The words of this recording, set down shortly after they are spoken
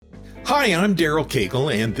Hi, I'm Daryl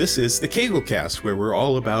Cagle, and this is the Caglecast, where we're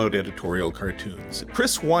all about editorial cartoons.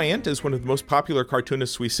 Chris Wyant is one of the most popular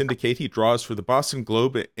cartoonists we syndicate. He draws for the Boston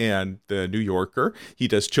Globe and the New Yorker. He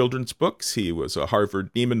does children's books. He was a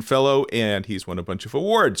Harvard Nieman Fellow, and he's won a bunch of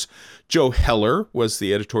awards. Joe Heller was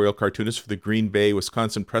the editorial cartoonist for the Green Bay,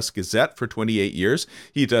 Wisconsin Press Gazette for 28 years.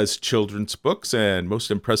 He does children's books, and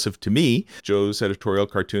most impressive to me, Joe's editorial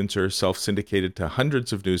cartoons are self-syndicated to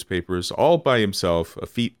hundreds of newspapers, all by himself, a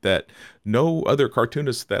feat that no other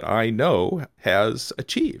cartoonist that I know has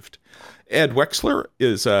achieved. Ed Wexler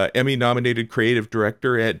is an Emmy-nominated creative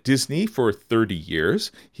director at Disney for 30 years.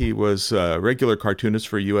 He was a regular cartoonist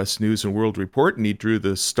for U.S. News and World Report, and he drew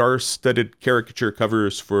the star-studded caricature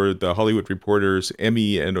covers for the Hollywood Reporter's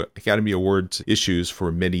Emmy and Academy Awards issues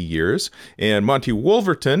for many years. And Monty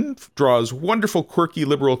Wolverton draws wonderful, quirky,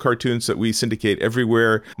 liberal cartoons that we syndicate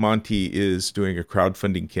everywhere. Monty is doing a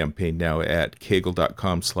crowdfunding campaign now at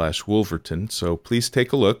kagel.com/Wolverton, so please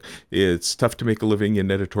take a look. It's tough to make a living in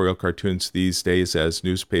editorial cartoons these days as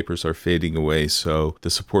newspapers are fading away, so the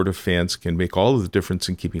support of fans can make all of the difference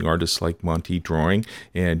in keeping artists like Monty drawing,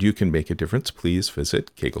 and you can make a difference. Please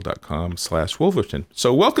visit kagel.com/Wolverton.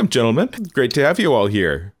 So welcome, gentlemen. Great to have you all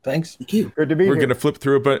here. Thanks. Thank you. Good to be here. We're going to flip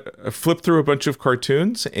through a bunch of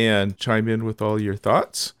cartoons and chime in with all your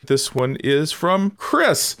thoughts. This one is from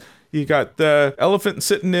Chris. You got the elephant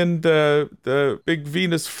sitting in the big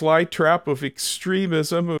Venus flytrap of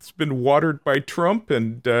extremism. It's been watered by Trump,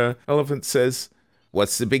 and elephant says,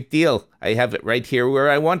 "What's the big deal? I have it right here where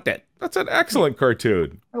I want it." That's an excellent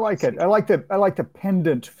cartoon. I like it. I like the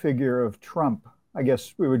pendant figure of Trump. I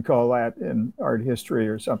guess we would call that in art history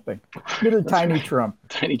or something. Little tiny right. Trump.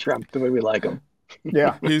 Tiny Trump, the way we like him.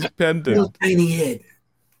 Yeah. He's pendant. Little tiny head.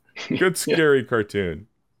 Good, scary cartoon.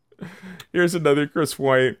 Here's another Chris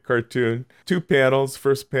Wyant cartoon. 2 panels.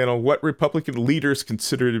 First panel, what Republican leaders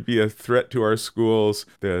consider to be a threat to our schools.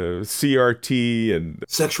 The CRT and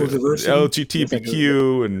Sexual diversity.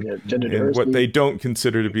 LGBTQ and gender what diversity. they don't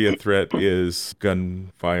consider to be a threat is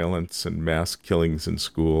gun violence and mass killings in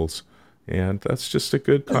schools. And that's just a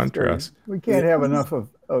good contrast. We can't have enough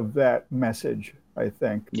of that message, I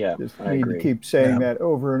think. Yeah, Just I need agree. to keep saying that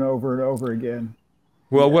over and over and over again.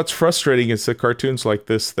 Well, what's frustrating is the cartoons like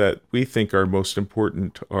this that we think are most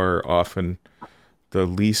important are often the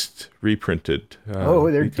least reprinted.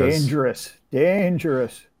 They're dangerous.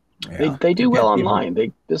 Dangerous. Yeah. They do well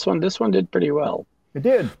online. This one did pretty well. It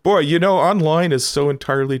did. Boy, online is so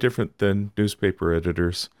entirely different than newspaper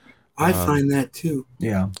editors. I find that too.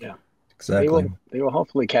 Yeah. Yeah. Exactly. They will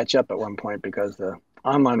hopefully catch up at one point because the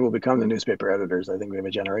online will become the newspaper editors. I think we have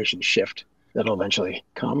a generation shift that'll eventually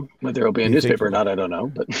come. Whether it'll be a newspaper or not, I don't know.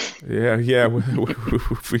 But yeah,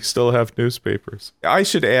 we still have newspapers. I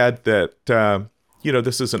should add that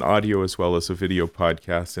this is an audio as well as a video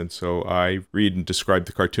podcast, and so I read and describe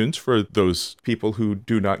the cartoons for those people who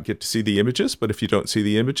do not get to see the images. But if you don't see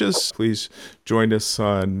the images, please join us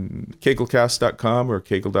on kaglecast.com or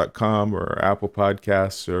kagel.com or Apple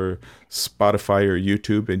Podcasts or Spotify or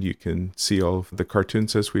YouTube, and you can see all of the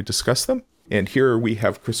cartoons as we discuss them. And here we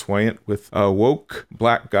have Chris Wyant with a woke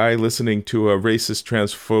black guy listening to a racist,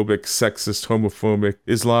 transphobic, sexist, homophobic,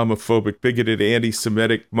 Islamophobic, bigoted,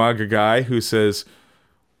 anti-Semitic MAGA guy who says,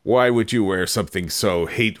 "Why would you wear something so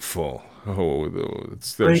hateful?" Oh,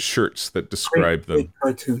 it's their shirts that describe them. Great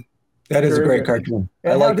cartoon. That is a Very great good. cartoon.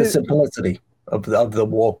 And I like the did- simplicity of the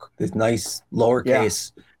woke. This nice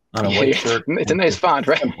lowercase on a white shirt. it's a nice font,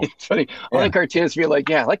 right? It's funny. All the cartoons feel like,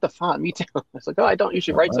 yeah, I like the font. Me too. It's like, oh, I don't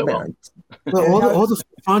usually write so well. Well, all the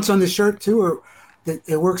fonts on the shirt too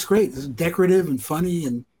it works great. It's decorative and funny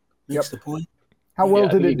and makes the point. How well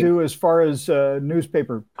Yeah, did you it can- do as far as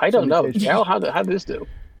newspaper? I don't know. syndication? Al, how did this do?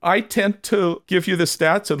 I tend to give you the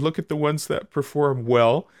stats and look at the ones that perform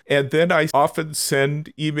well, and then I often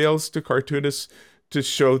send emails to cartoonists to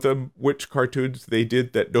show them which cartoons they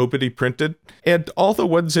did that nobody printed, and all the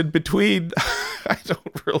ones in between I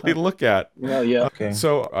don't really look at. Well, yeah. Okay.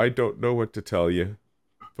 So I don't know what to tell you.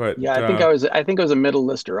 But Yeah, I think I was a middle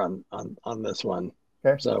lister on this one.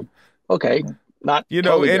 Okay. So okay. Not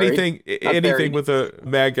totally anything buried. with a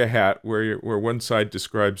MAGA hat where one side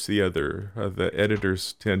describes the other, the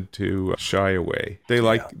editors tend to shy away. They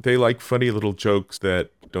like funny little jokes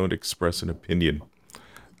that don't express an opinion.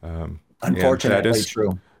 Unfortunately, that is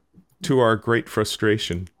true. To our great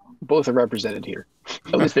frustration. Both are represented here,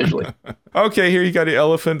 at least visually. Okay, here you got an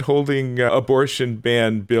elephant holding abortion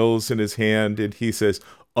ban bills in his hand, and he says,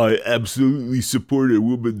 "I absolutely support a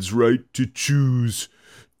woman's right to choose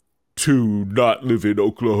to not live in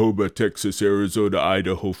Oklahoma, Texas, Arizona,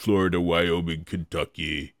 Idaho, Florida, Wyoming,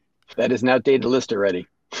 Kentucky." That is an outdated list already.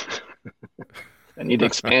 I need to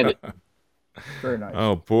expand it. Very nice.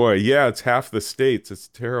 Oh boy, yeah, it's half the states. It's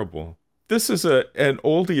terrible. This is an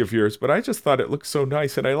oldie of yours, but I just thought it looked so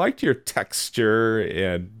nice, and I liked your texture.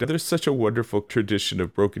 And there's such a wonderful tradition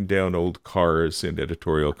of broken down old cars in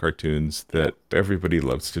editorial cartoons that everybody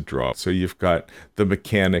loves to draw. So you've got the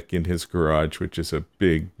mechanic in his garage, which is a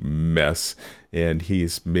big mess, and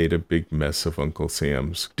he's made a big mess of Uncle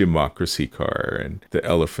Sam's democracy car. And the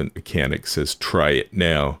elephant mechanic says, "Try it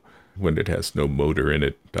now," when it has no motor in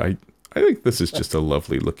it. I think this is just a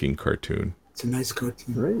lovely looking cartoon. It's a nice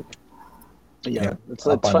cartoon. Great. Yeah, it's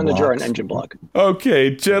fun to draw an engine block.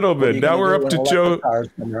 Okay, gentlemen, now we're up to Joe.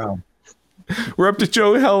 We're up to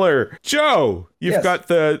Joe Heller. Joe, you've got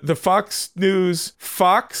the Fox News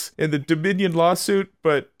Fox and the Dominion lawsuit,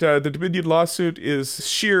 but the Dominion lawsuit is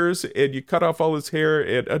shears, and you cut off all his hair,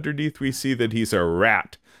 and underneath we see that he's a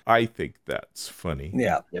rat. I think that's funny.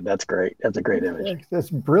 Yeah, that's great. That's a great image.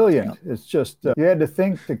 That's brilliant. Yeah. It's just you had to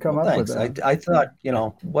think to come up with that. I thought,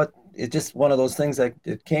 it's just one of those things that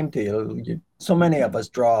it came to you. So many of us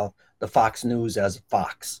draw the Fox News as a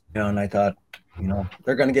fox, and I thought,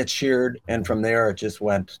 they're going to get sheared, and from there it just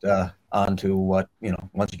went on to what,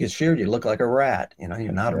 once you get sheared, you look like a rat.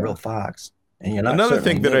 You're not a real fox. And you're not. Another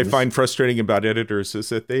thing that I find frustrating about editors is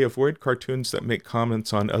that they avoid cartoons that make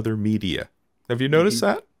comments on other media. Have you noticed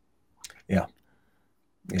that? Yeah.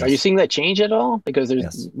 Yes. Are you seeing that change at all? Because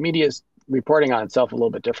there's media's reporting on itself a little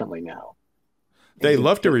bit differently now. They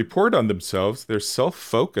love to report on themselves. They're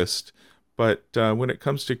self-focused. But when it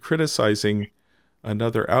comes to criticizing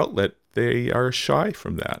another outlet, they are shy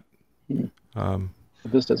from that.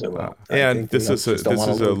 This does it well. And this is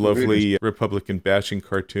a lovely Republican bashing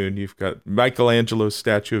cartoon. You've got Michelangelo's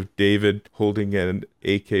statue of David holding an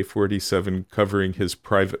AK-47 covering his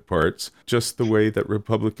private parts, just the way that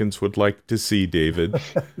Republicans would like to see David.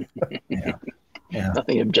 Yeah.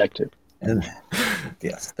 Nothing objective. And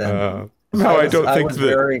yes. I was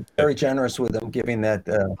very, very generous with them, giving that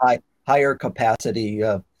higher capacity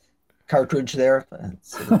cartridge there,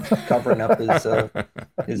 covering up his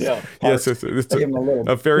yes, it's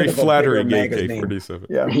a very flattering AK-47.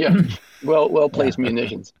 Yeah. Well placed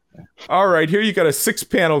munitions. All right, here you got a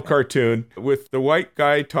 6-panel cartoon with the white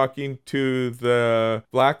guy talking to the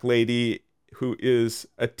black lady who is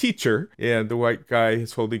a teacher, and the white guy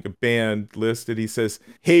is holding a band list, and he says,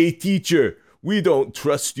 "Hey teacher, we don't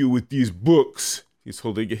trust you with these books." He's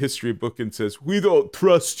holding a history book and says, "We don't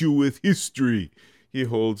trust you with history." He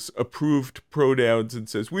holds approved pronouns and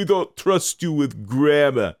says, "We don't trust you with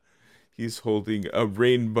grammar." He's holding a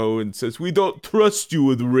rainbow and says, "We don't trust you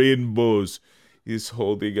with rainbows." He's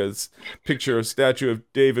holding a picture of statue of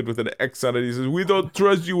David with an X on it. He says, "We don't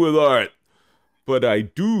trust you with art, but I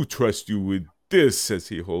do trust you with this," as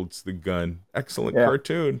he holds the gun. Excellent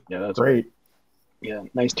cartoon. Yeah, that's great. Yeah,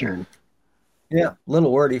 nice turn. Yeah, a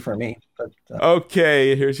little wordy for me. But,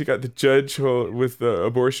 okay, here's you got the judge with the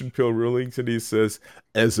abortion pill rulings, and he says,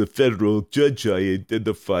 "As a federal judge, I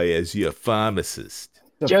identify as your pharmacist."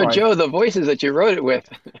 Joe, the voices that you wrote it with,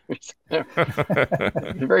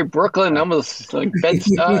 very Brooklyn, almost like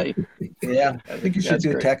Bed-Stuy. Yeah, I think you should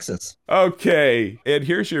do great. Texas. Okay, and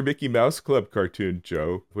here's your Mickey Mouse Club cartoon,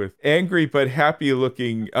 Joe, with angry but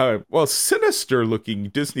happy-looking, sinister-looking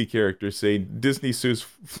Disney characters saying Disney sues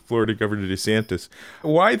Florida Governor DeSantis.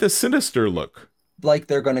 Why the sinister look? Like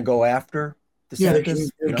they're going to go after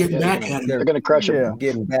DeSantis. They're getting back at him. They're going to crush him.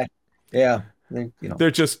 Getting back. Yeah. They're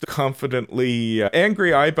just confidently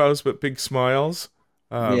angry eyebrows but big smiles.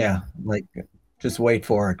 Like just wait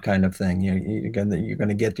for it kind of thing. You're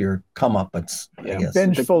gonna get your comeuppance. I guess.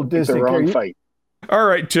 Vengeful Disney. The wrong fight. All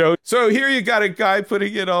right, Joe. So here you got a guy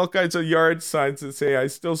putting in all kinds of yard signs that say, "I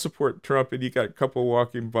still support Trump," and you got a couple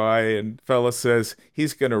walking by, and fella says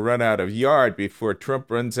he's gonna run out of yard before Trump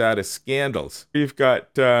runs out of scandals. You've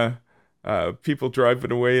got people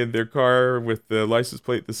driving away in their car with the license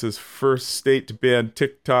plate that says "First State to Ban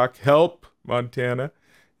TikTok, Help, Montana."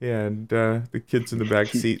 And the kids in the back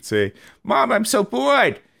seat say, "Mom, I'm so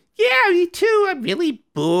bored." "Yeah, me too. I'm really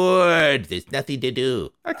bored. There's nothing to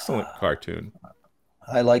do." Excellent cartoon.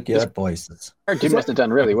 I like your voices. Cartoon must have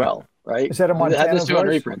done really well, right? Is that a Montana had this doing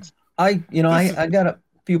voice? reprints. I got a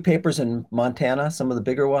few papers in Montana, some of the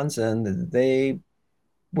bigger ones, and they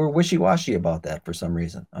were wishy-washy about that for some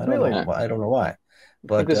reason. I don't know. I don't know why.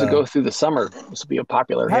 But I think this will go through the summer. This will be a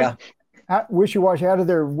popular. Wishy-washy. How did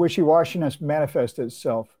their wishy-washiness manifest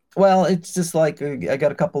itself? Well, it's just like I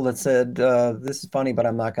got a couple that said, "This is funny, but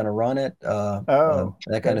I'm not going to run it."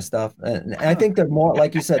 That kind of stuff. And I think they're more,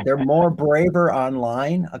 like you said, they're more braver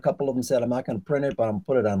online. A couple of them said, "I'm not going to print it, but I'm going to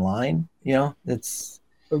put it online." It's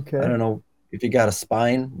okay. I don't know if you got a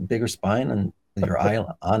spine, bigger spine, and your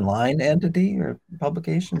online entity or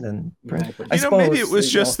publication than print. Exactly. I suppose, maybe it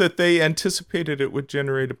was just that they anticipated it would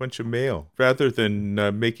generate a bunch of mail rather than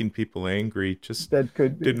making people angry. Just That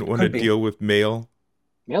could be. didn't want to deal with mail.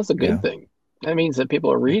 Yeah, that's a good thing. That means that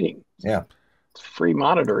people are reading. Yeah. It's free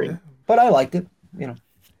monitoring. But I liked it,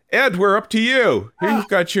 Ed, we're up to you. Here you've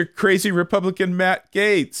got your crazy Republican Matt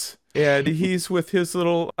Gaetz, and he's with his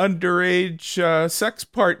little underage sex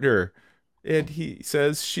partner. And he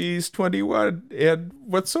says she's 21. And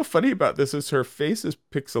what's so funny about this is her face is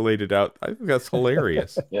pixelated out. I think that's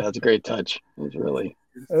hilarious. Yeah, that's a great touch. It's really.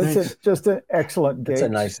 Just an excellent Gaetz. It's a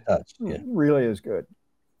nice touch. Yeah. Really is good.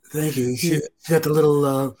 Thank you. She's got the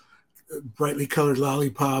little brightly colored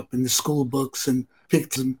lollipop and the school books and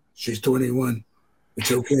picked them. She's 21.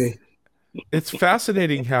 It's okay. It's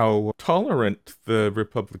fascinating how tolerant the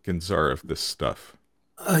Republicans are of this stuff.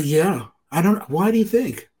 Yeah. I don't. Why do you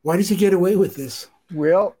think? Why does he get away with this?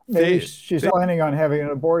 Well, maybe she's planning on having an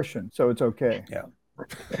abortion, so it's okay. Yeah.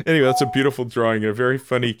 Anyway, that's a beautiful drawing, a very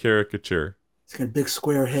funny caricature. He's got a big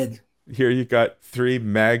square head. Here you got 3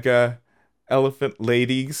 MAGA elephant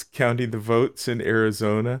ladies counting the votes in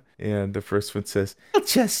Arizona. And the first one says, "I'll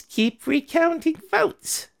just keep recounting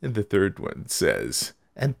votes." And the third one says,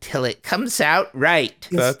 "Until it comes out right."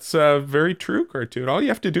 Yes. That's a very true cartoon. All you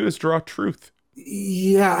have to do is draw truth.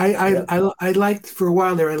 Yeah, I liked for a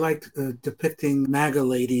while there. I liked depicting MAGA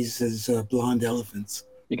ladies as blonde elephants.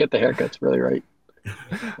 You get the haircuts really right.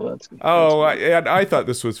 Well, And I thought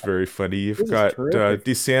this was very funny. You've got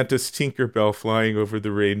DeSantis Tinkerbell flying over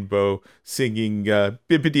the rainbow, singing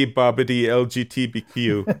 "Bibbidi Bobbidi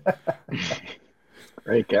LGBTQ."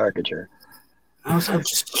 Great caricature. I'm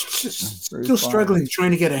just still struggling,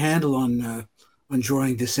 trying to get a handle on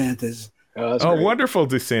drawing DeSantis. Oh, wonderful,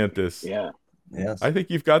 DeSantis. Yeah. Yes. I think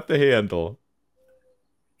you've got the handle.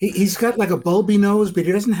 He's got like a bulby nose, but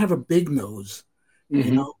he doesn't have a big nose. Mm-hmm.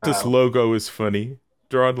 You know, This logo is funny,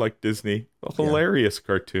 drawn like Disney. A hilarious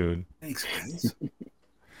cartoon. Thanks, guys.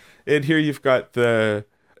 And here you've got the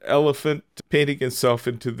elephant painting himself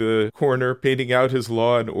into the corner, painting out his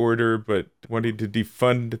law and order, but wanting to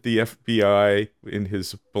defund the FBI in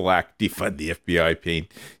his black defund the FBI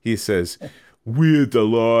paint. He says, "We're the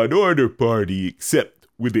law and order party, except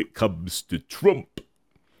when it comes to Trump."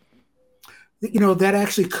 You know, that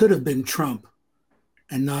actually could have been Trump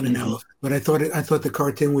and not an elephant. But I thought the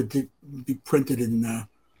cartoon would be printed in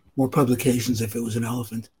more publications if it was an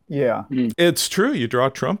elephant. Yeah. It's true. You draw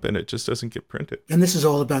Trump and it just doesn't get printed. And this is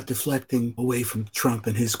all about deflecting away from Trump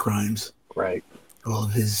and his crimes. Right. All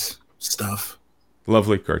of his stuff.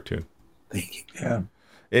 Lovely cartoon. Thank you. Yeah.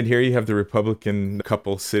 And here you have the Republican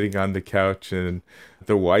couple sitting on the couch and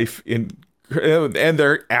the wife and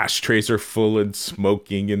their ashtrays are full and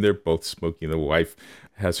smoking, and they're both smoking. The wife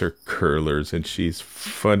has her curlers and she's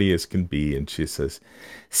funny as can be. And she says,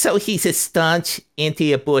 "So he's a staunch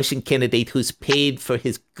anti-abortion candidate who's paid for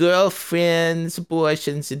his girlfriend's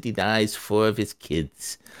abortions and denies 4 of his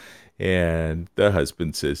kids." And the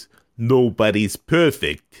husband says, "Nobody's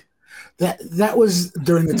perfect." That was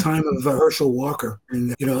during the time of Herschel Walker,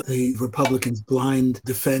 and the Republicans' blind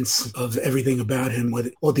defense of everything about him,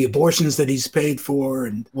 with all the abortions that he's paid for,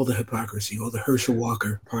 and all the hypocrisy, all the Herschel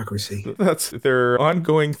Walker hypocrisy. That's their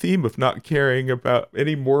ongoing theme of not caring about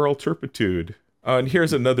any moral turpitude. And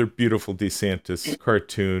here's another beautiful DeSantis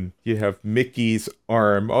cartoon. You have Mickey's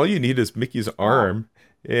arm. All you need is Mickey's arm,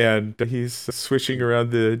 and he's swishing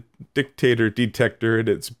around the dictator detector, and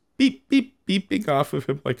it's beep, beep, beeping off of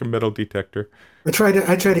him like a metal detector. I try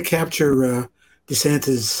to capture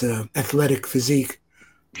DeSantis' athletic physique.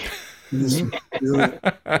 This really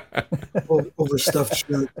overstuffed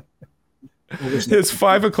shirt. His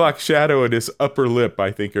 5 o'clock shadow and his upper lip,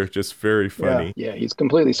 I think, are just very funny. Yeah, he's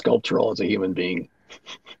completely sculptural as a human being.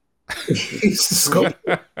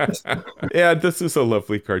 And this is a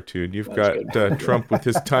lovely cartoon. You've got Trump with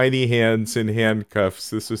his tiny hands in handcuffs.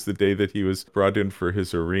 This was the day that he was brought in for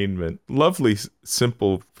his arraignment. Lovely,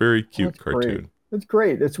 simple, very cute cartoon. Great. It's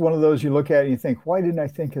great. It's one of those you look at and you think, why didn't I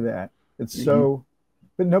think of that? It's so,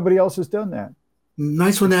 but nobody else has done that.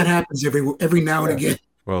 Nice when that happens every now and again.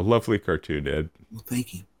 Well, lovely cartoon, Ed. Well,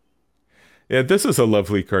 thank you. And this is a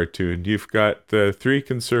lovely cartoon. You've got the 3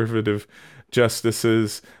 conservative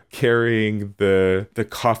justices carrying the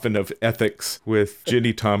coffin of ethics with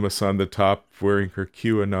Ginny Thomas on the top wearing her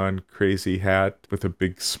QAnon crazy hat with a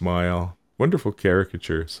big smile. Wonderful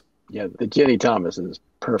caricatures. Yeah, the Ginny Thomas is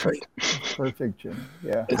perfect. Perfect, Ginny.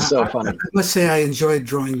 Yeah. It's so funny. I must say I enjoyed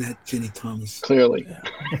drawing that Ginny Thomas. Clearly.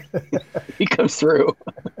 He comes through.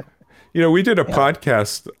 We did a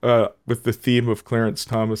podcast with the theme of Clarence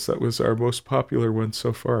Thomas. That was our most popular one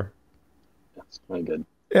so far. That's very good.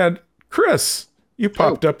 And Chris, You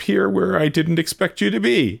popped up here where I didn't expect you to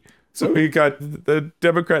be. So we got the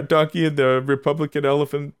Democrat donkey and the Republican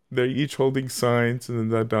elephant. They're each holding signs, and then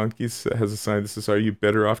the donkey has a sign that says, "Are you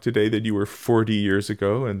better off today than you were 40 years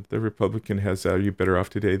ago?" And the Republican has, "Are you better off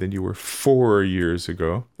today than you were 4 years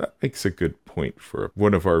ago?" That makes a good point for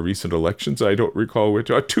one of our recent elections. I don't recall which.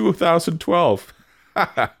 2012.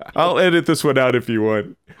 I'll edit this one out if you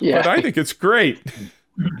want. Yeah. But I think it's great.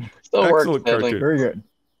 Still Excellent works, cartoon. Very good.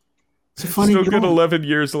 It's a funny Still drawing. good 11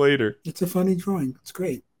 years later. It's a funny drawing. It's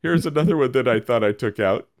great. Here's another one that I thought I took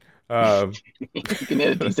out. You can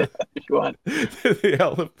edit these out if you want.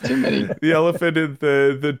 the Too many. elephant and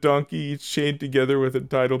the donkey each chained together with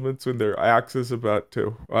entitlements when their axe is about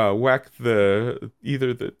to whack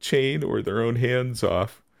either the chain or their own hands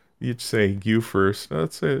off. Each saying, "You first."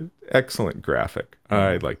 That's an excellent graphic.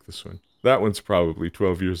 I like this one. That one's probably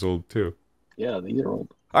 12 years old too. Yeah, these are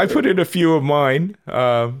old. I put in a few of mine.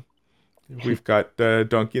 We've got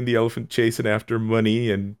Donkey and the elephant chasing after money,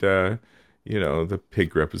 and the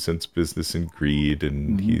pig represents business and greed,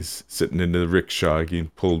 and he's sitting in the rickshaw getting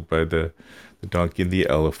pulled by the donkey and the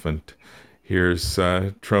elephant. Here's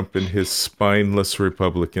Trump and his spineless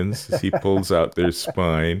Republicans as he pulls out their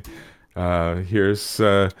spine. Here's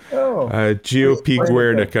GOP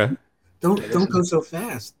Guernica. Don't go so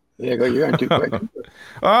fast. Yeah, you're going too quick.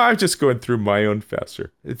 I'm just going through my own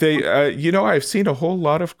faster. I've seen a whole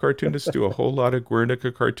lot of cartoonists do a whole lot of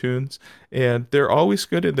Guernica cartoons, and they're always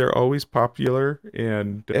good and they're always popular,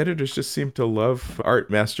 and editors just seem to love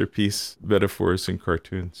art masterpiece metaphors in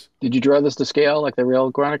cartoons. Did you draw this to scale like the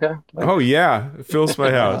real Guernica? Oh, yeah. It fills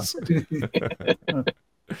my house.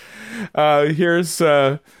 Here's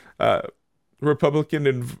Republican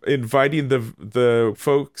inviting the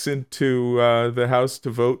folks into the House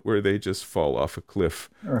to vote, where they just fall off a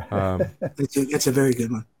cliff. It's a very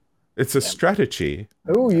good one. It's a strategy.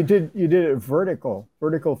 Oh, you did it vertical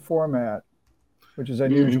format, which is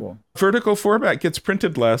unusual. Vertical format gets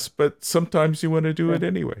printed less, but sometimes you want to do it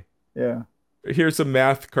anyway. Yeah. Here's a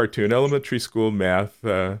math cartoon, elementary school math.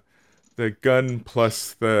 The gun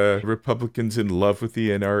plus the Republicans in love with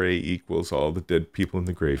the NRA equals all the dead people in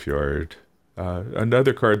the graveyard.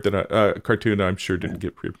 Another cartoon I'm sure didn't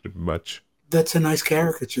get printed much. That's a nice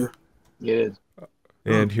caricature. It is.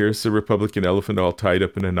 And here's the Republican elephant all tied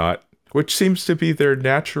up in a knot, which seems to be their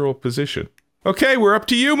natural position. Okay, we're up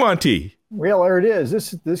to you, Monty. Well, there it is.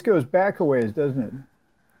 This goes back a ways, doesn't it?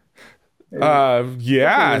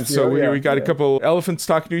 Yeah. So we got a couple elephants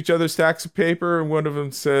talking to each other, stacks of paper, and one of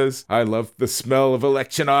them says, "I love the smell of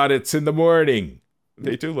election audits in the morning."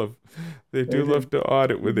 They do love to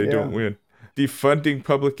audit when they don't win. Defunding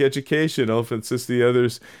public education, elephant says to the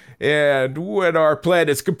others, "And when our plan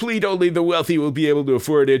is complete, only the wealthy will be able to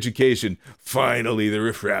afford education. Finally, the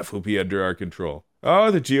riffraff will be under our control."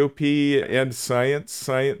 Oh, the GOP and science.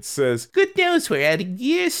 Science says, "Good news, we're adding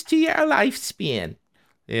years to your lifespan."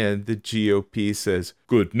 And the GOP says,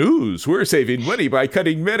 "Good news, we're saving money by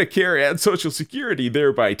cutting Medicare and Social Security,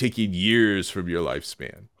 thereby taking years from your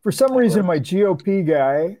lifespan." For some reason, my GOP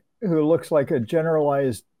guy, who looks like a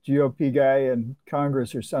generalized GOP guy in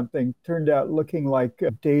Congress or something, turned out looking like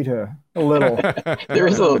Data a little. There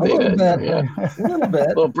is a little Data. A little bit.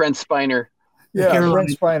 Little Brent Spiner. Yeah, Brent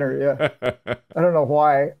Spiner, yeah. I don't know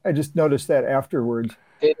why. I just noticed that afterwards.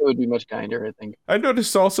 Data would be much kinder, I think. I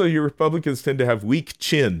noticed also you Republicans tend to have weak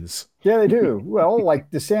chins. Yeah, they do. Well,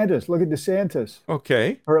 like DeSantis. Look at DeSantis.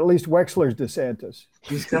 Okay. Or at least Wexler's DeSantis.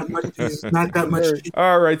 He's not that much.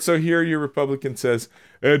 All right, so here your Republican says,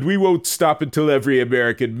 "And we won't stop until every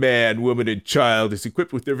American man, woman, and child is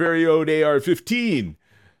equipped with their very own AR-15.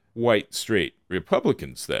 White, straight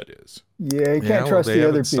Republicans, that is. Yeah, you can't trust they the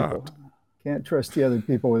other haven't people. stopped. Can't trust the other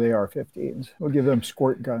people with AR-15s. We'll give them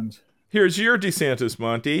squirt guns. Here's your DeSantis,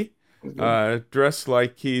 Monty, dressed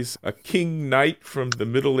like he's a king knight from the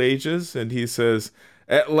Middle Ages, and he says,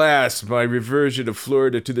 "At last, my reversion of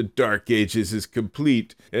Florida to the Dark Ages is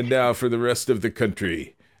complete, and now for the rest of the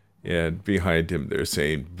country." And behind him, they're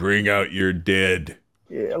saying, "Bring out your dead."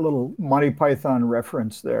 Yeah, a little Monty Python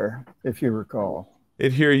reference there, if you recall.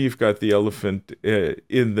 And here you've got the elephant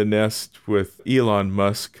in the nest with Elon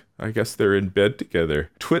Musk. I guess they're in bed together.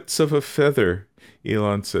 Twits of a feather.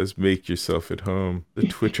 Elon says, "Make yourself at home." The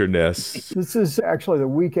Twitter nest. This is actually the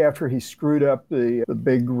week after he screwed up the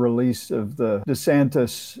big release of the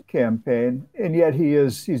DeSantis campaign, and yet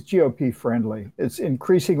he's GOP friendly. It's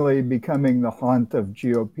increasingly becoming the haunt of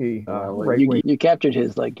GOP right wing. You captured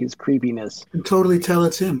his creepiness. You can totally tell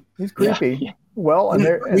it's him. He's creepy. Yeah. Well, and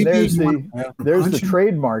there's the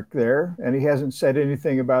trademark there, and he hasn't said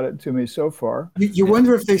anything about it to me so far. You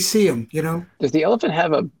wonder if they see him, Does the elephant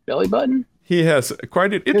have a belly button? He has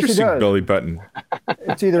quite an interesting belly button.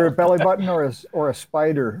 It's either a belly button or a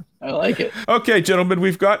spider. I like it. Okay, gentlemen,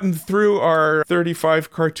 we've gotten through our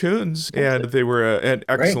 35 cartoons, and they were an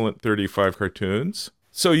excellent 35 cartoons.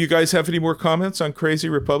 So you guys have any more comments on Crazy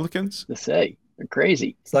Republicans? To say, they're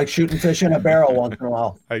crazy. It's like shooting fish in a barrel once in a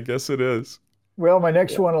while. I guess it is. Well, my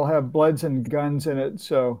next one will have Bloods and Guns in it,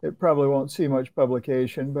 so it probably won't see much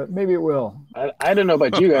publication, but maybe it will. I don't know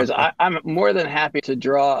about you guys. I'm more than happy to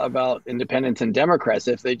draw about independents and Democrats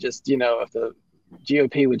if they just, if the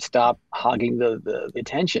GOP would stop hogging the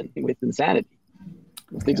attention with insanity.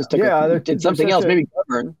 If they just did something else, maybe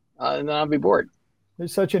govern, and then I'll be bored.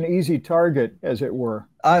 It's such an easy target, as it were.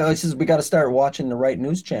 We got to start watching the right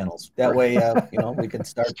news channels. That way, we can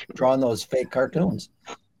start drawing those fake cartoons.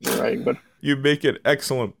 Right, but you make an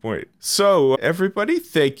excellent point. So, everybody,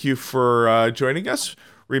 thank you for joining us.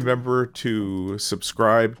 Remember to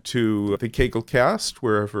subscribe to the KegelCast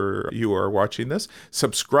wherever you are watching this.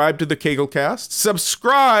 Subscribe to the KegelCast.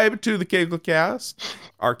 Subscribe to the KegelCast.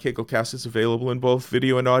 Our KegelCast is available in both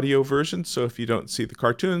video and audio versions. So if you don't see the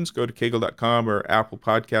cartoons, go to kegel.com or Apple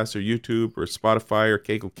Podcasts or YouTube or Spotify or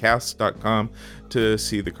kegelcast.com to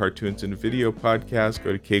see the cartoons in video podcast.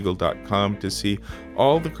 Go to kegel.com to see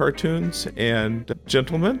all the cartoons. And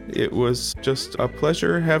gentlemen, it was just a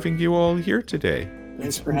pleasure having you all here today.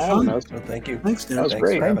 Thanks for having us. Well, thank you. Thanks, Dan. That was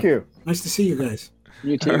great. Thank you. Nice to see you guys.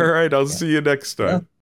 You too. All right, I'll see you next time. Yeah.